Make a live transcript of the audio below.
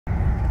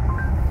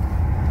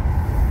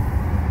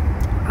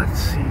Let's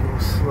see, go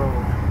slow.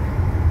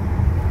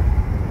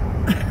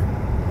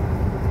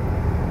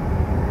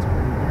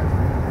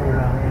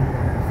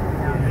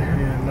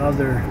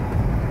 Another,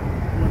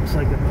 looks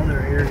like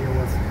another area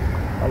with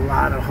a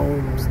lot of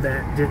homes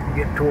that didn't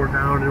get torn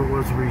down and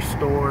was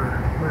restored.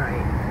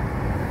 Right.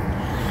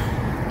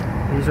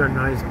 These are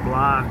nice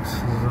blocks,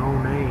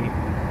 Zone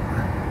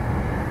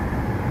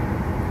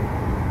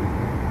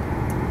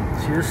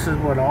 8. See, this is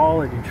what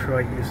all of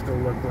Detroit used to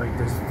look like.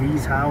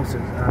 These houses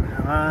on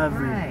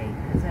every... Right,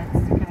 because that's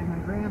the kind my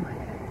grandma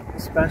had.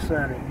 Especially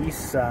on the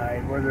east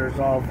side where there's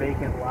all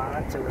vacant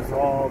lots, it was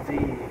all these.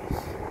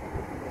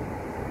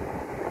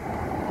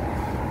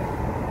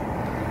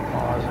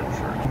 Pause it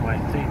for my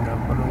thing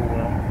up, but oh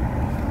well.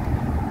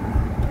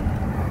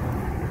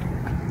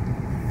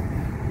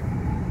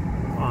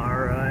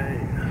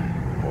 Alright.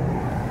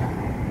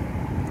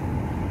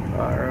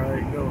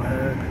 Alright, go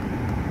ahead.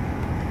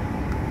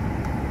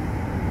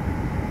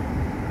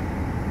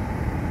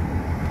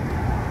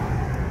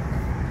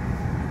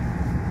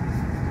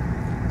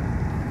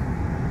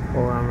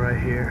 Hold on right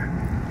here.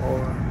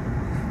 Hold on.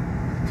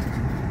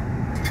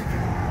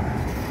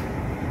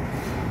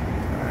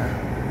 Alright,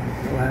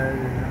 go ahead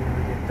and I'm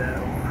gonna get that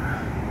one.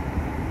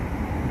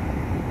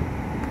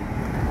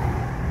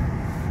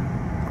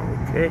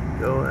 Okay,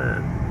 go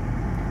ahead.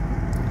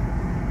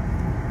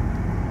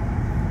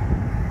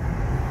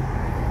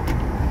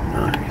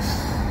 Nice.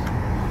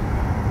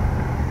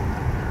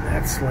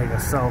 That's like a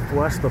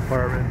Southwest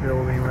apartment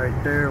building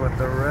right there with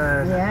the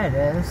red. Yeah, it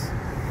is.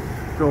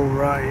 Go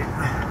right.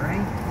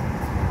 Right.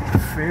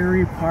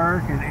 Ferry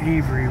Park and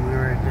Avery, we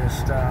were at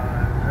this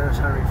there's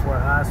Henry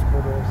Ford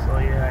Hospital, so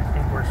yeah, I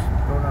think we're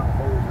going down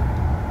Holden.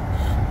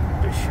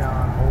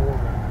 Deshaun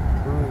Holden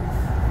roof.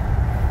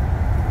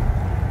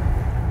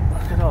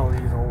 Look at all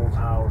these old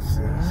houses.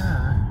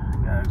 Yeah.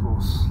 Gotta go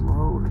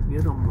slow to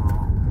get them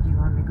all. Do you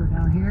want me to go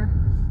down here?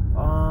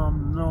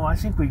 No, I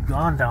think we've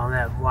gone down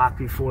that block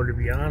before, to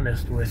be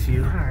honest with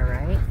you.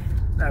 Alright.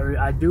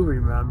 I do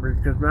remember,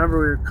 because remember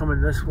we were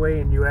coming this way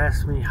and you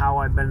asked me how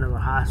I've been to the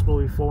hospital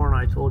before, and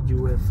I told you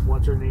with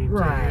what's her name?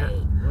 Right,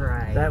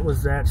 right. That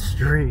was that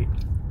street.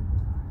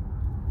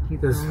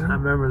 Because I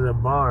remember the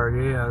bar.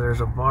 Yeah,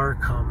 there's a bar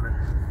coming.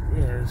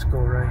 Yeah, let's go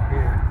right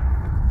here.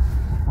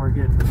 We're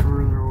getting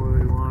further where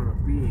we want to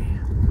be.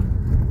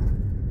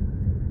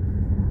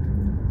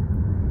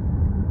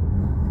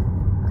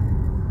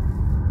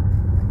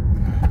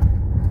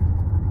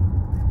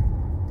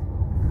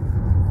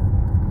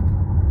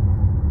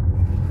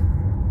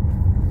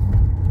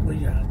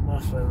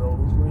 Of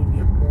those, we can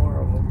get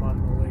more of them on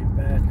the way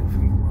back if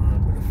we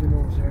want, but if we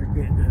don't start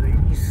getting to the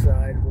east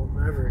side, we'll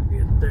never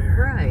get there.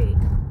 Right.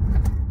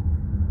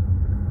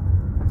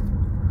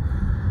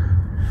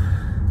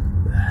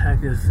 The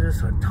heck is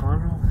this, a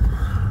tunnel?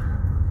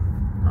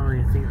 I don't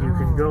even think you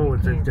can go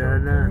with a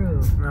dead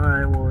end.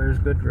 Alright, well there's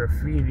good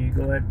graffiti,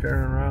 go ahead and turn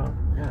around.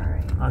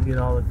 Alright. I'll get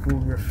all the cool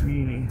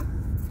graffiti.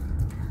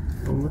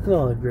 Oh, look at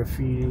all the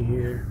graffiti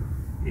here,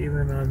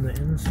 even on the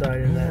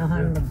inside of that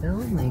on the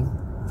building.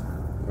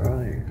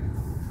 Right.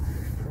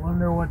 I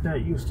wonder what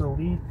that used to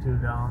lead to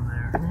down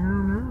there. I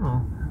don't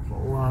know. There's a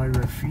lot of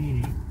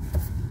graffiti.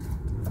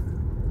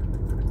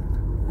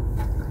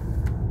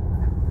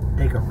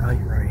 Take a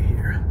right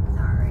here.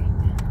 Alright.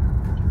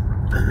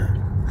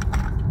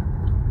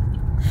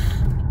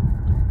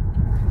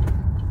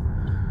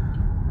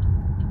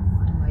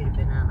 We might have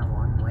been on a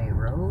one-way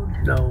road.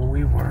 No,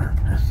 we weren't.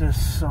 It's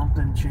just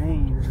something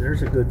changed.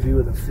 There's a good view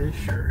of the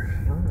Fisher.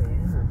 Oh, yeah.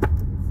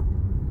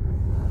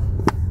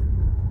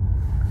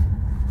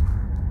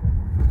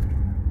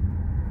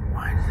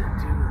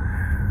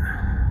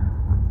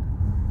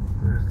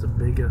 The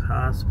biggest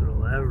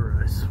hospital ever.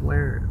 I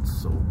swear it's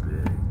so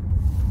big.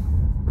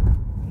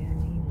 Yeah,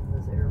 Nina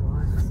was there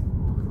once.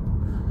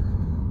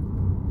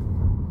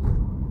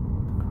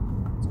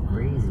 It's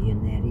crazy in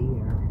that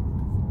ear.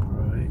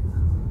 Right.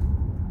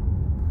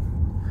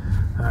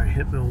 Alright,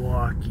 hit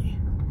Milwaukee.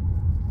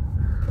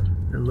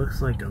 It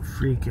looks like a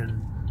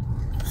freaking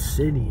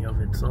city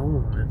of its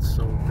own. It's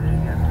so big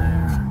in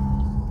there.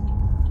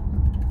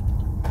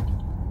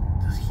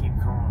 Just keep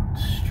going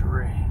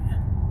straight.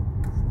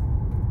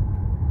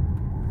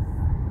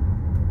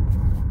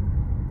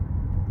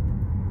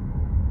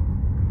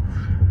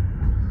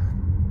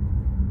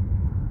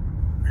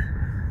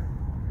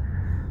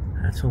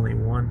 That's only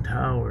one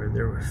tower.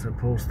 There was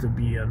supposed to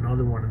be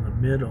another one in the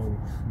middle,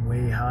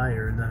 way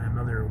higher than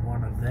another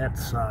one of that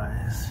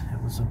size. It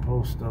was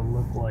supposed to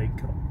look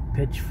like a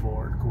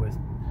pitchfork with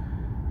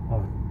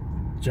a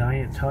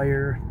giant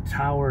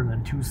tower and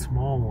then two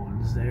small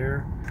ones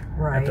there.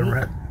 Right.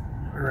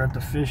 At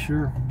the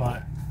Fisher,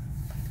 but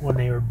when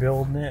they were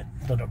building it,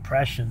 the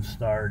Depression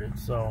started,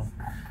 so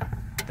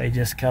they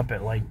just kept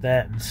it like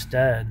that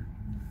instead.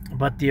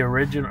 But the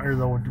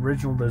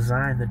original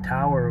design, the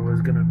tower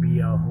was going to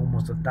be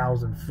almost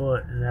 1,000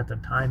 foot, and at the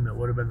time it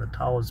would have been the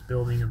tallest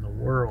building in the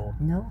world.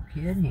 No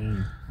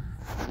kidding.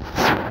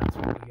 That's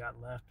what we got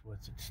left with.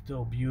 It's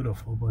still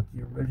beautiful, but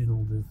the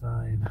original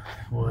design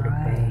would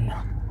have been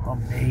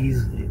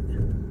amazing.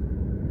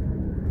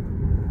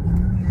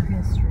 You know,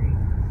 history.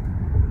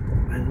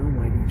 I know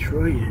my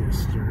Detroit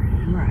history.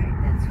 Right,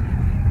 that's what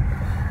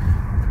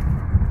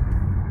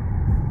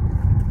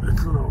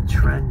It's a little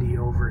trendy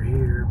over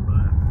here,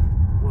 but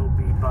we'll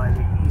be by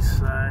the east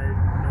side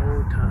in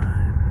no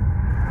time.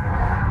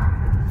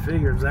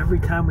 Figures every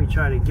time we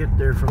try to get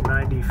there from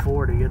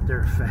 94 to get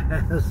there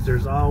fast,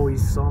 there's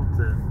always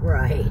something.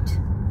 Right.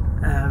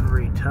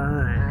 Every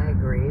time. I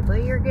agree,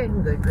 but you're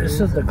getting good. This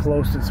is the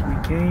closest we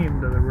came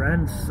to the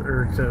Rents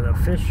or to the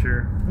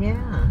Fisher.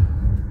 Yeah.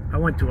 I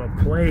went to a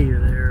play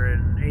there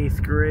in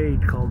 8th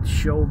grade called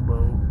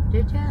Showboat.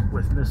 Did ya?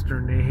 With Mr.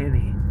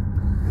 Nahanny.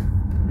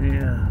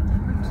 Yeah. I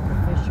went to the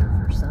Fisher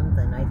for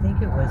something. I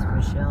think it was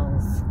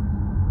Michelle's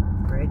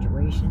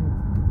graduation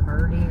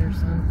party or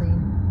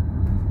something.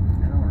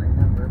 I don't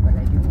remember, but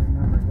I do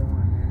remember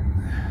going there.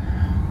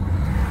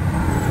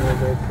 Well,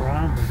 their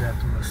prom was at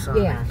the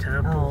Masonic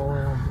Temple. Oh,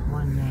 well,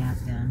 one that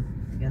then.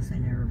 I guess I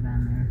never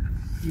been there.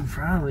 You've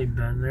probably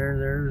been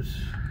there.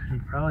 You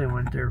probably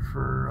went there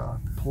for a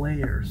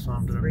play or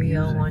something.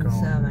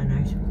 3017.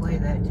 I should play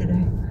that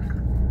today.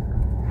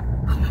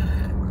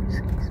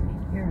 Excuse me.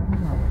 Here, I'm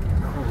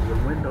No,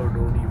 the window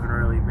don't even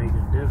really make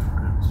a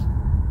difference.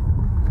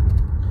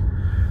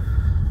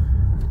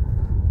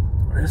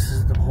 This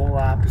is the whole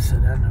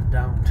opposite end of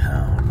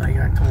downtown. Like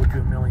I told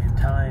you a million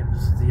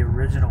times, the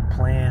original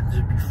plans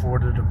before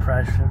the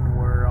Depression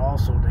were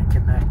also to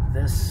connect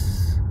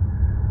this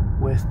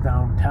with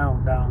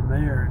downtown down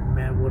there. And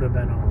man, would have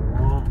been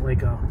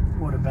like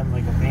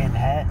a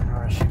Manhattan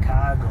or a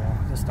Chicago,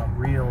 just a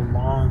real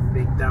long,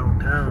 big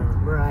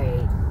downtown.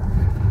 Right.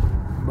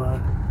 But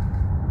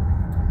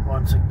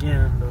once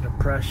again, the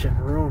Depression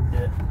ruined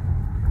it.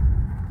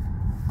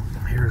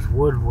 Here's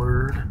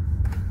Woodward.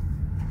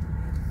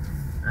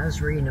 I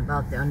was reading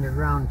about the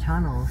underground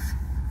tunnels.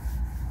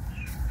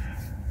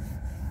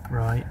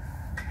 Right.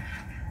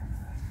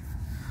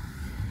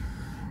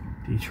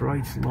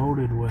 Detroit's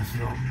loaded with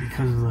them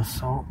because of the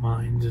salt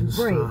mines and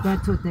stuff. Right,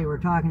 that's what they were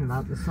talking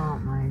about, the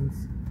salt mines.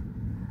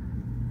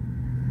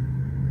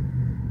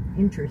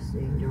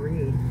 Interesting to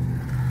read.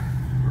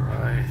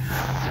 Right.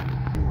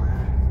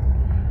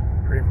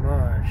 Pretty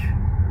much.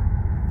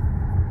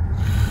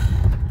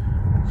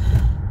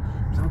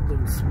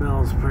 Something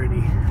smells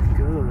pretty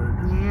good.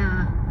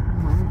 Yeah,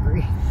 I'm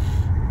hungry.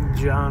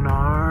 John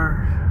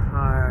R.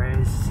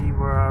 Alright, see,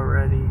 we're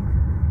already.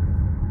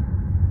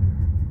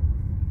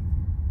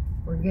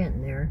 We're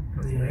getting there.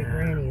 Yeah. My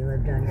granny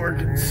lived on We're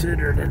there.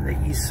 considered in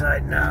the east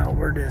side now.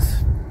 We're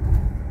just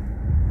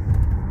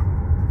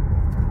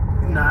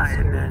not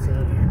in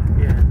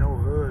any, no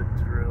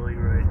hoods really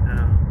right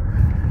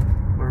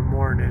now. We're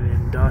more in an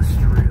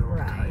industrial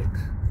type.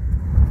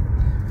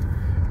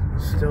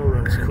 Still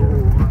looks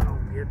cool. I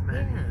don't get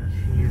many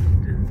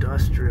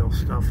industrial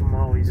stuff. I'm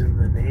always in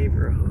the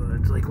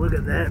neighborhoods. Like, look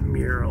at that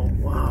mural.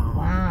 Wow.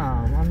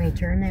 Wow. Want me to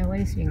turn that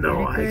way so you can get it good?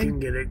 No, I can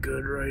get it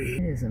good right here.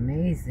 It is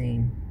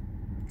amazing.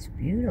 It's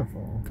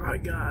beautiful. I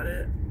got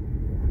it.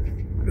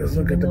 Just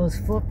look Even at those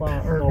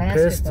football or no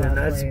basketball piston.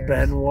 That's players.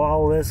 Ben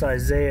Wallace,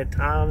 Isaiah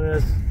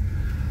Thomas,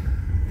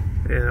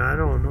 and I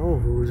don't know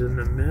who's in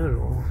the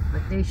middle.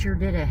 But they sure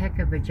did a heck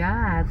of a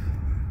job.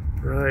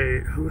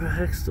 Right. Who the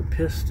heck's the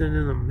piston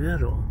in the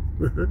middle?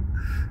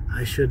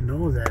 I should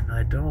know that, and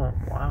I don't.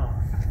 Wow.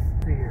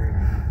 Weird.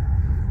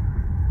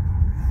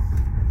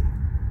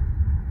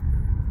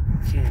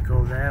 Can't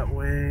go that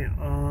way.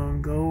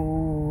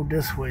 Go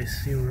this way.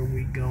 See where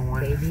we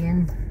going.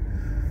 Pavilion?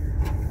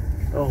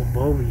 Oh,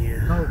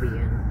 Blvd.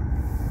 Pavilion.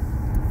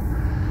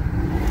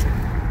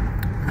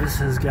 This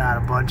has got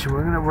a bunch of.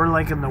 We're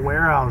like in the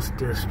warehouse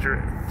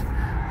district.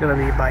 Gonna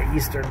be by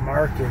Eastern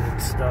Market and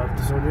stuff.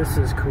 So this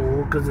is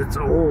cool because it's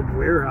old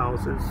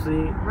warehouses. See,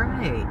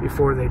 Right.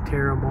 before they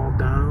tear them all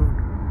down.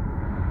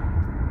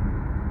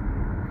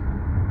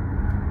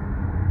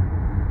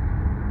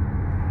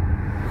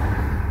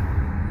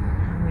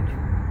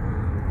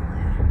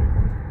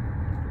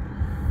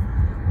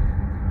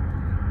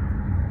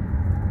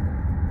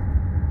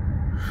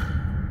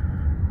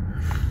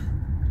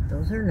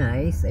 Those are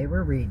nice. They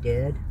were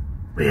redid.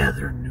 Yeah,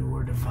 they're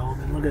newer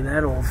development. Look at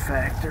that old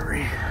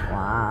factory.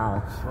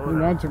 Wow.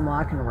 Imagine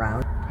walking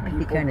around. It'd be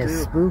People kind of do.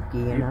 spooky,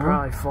 you know? You'd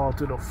probably fall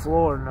to the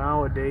floor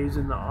nowadays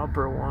in the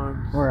upper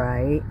ones.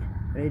 Right.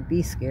 But it'd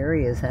be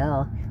scary as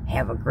hell.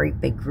 Have a great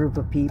big group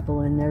of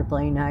people in there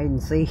playing hide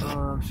and seek.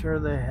 I'm sure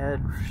they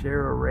had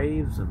share of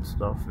raves and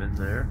stuff in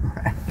there.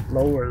 Right.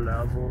 Lower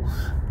levels.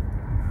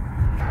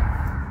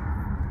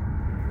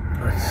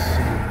 Let's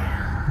see.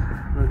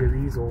 Look at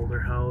these older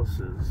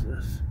houses.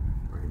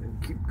 We're gonna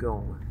keep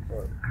going.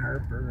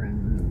 Harper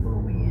and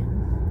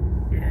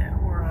Pavilion. Yeah,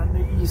 we're on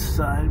the east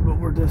side, but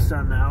we're just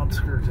on the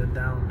outskirts of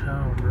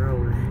downtown,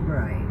 really.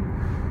 Right.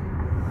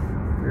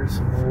 There's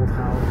some old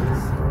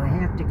houses. So I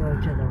have to go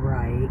to the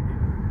right.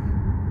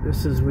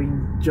 This is, we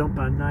can jump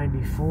on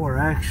 94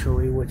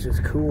 actually, which is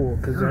cool,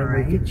 because then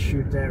Alright. we could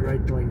shoot that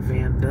right to like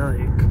Van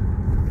Dyke.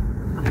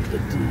 Let me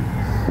get these.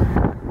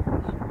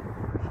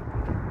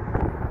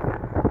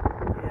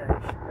 Yeah,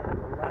 you should go to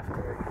the left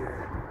right here.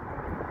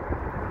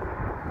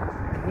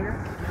 Here?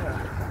 Yeah.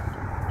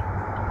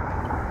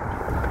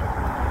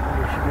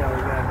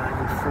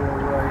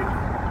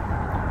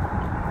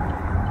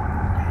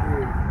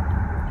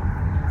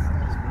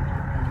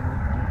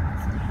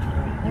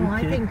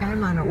 I think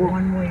I'm on a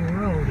one-way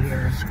road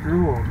here.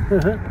 Screw 'em.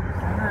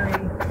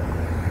 Sorry.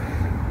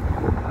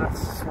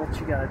 That's what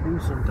you gotta do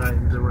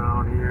sometimes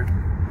around here.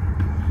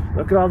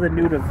 Look at all the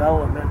new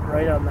development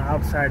right on the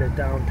outside of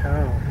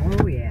downtown.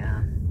 Oh, yeah.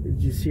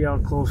 Did you see how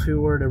close we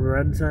were to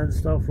Renaissance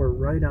stuff? We're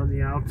right on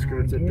the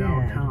outskirts of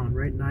downtown.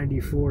 Right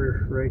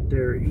 94, right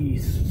there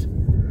east.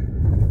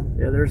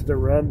 Yeah, there's the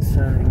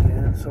Renaissance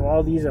again. So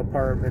all these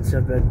apartments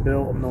have been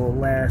built in the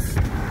last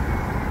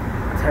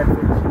 10,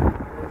 15 years.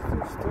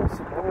 There's still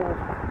some old.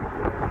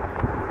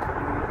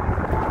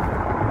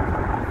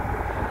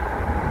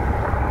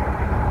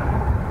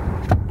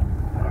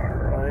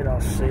 Alright,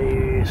 I'll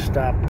say stop.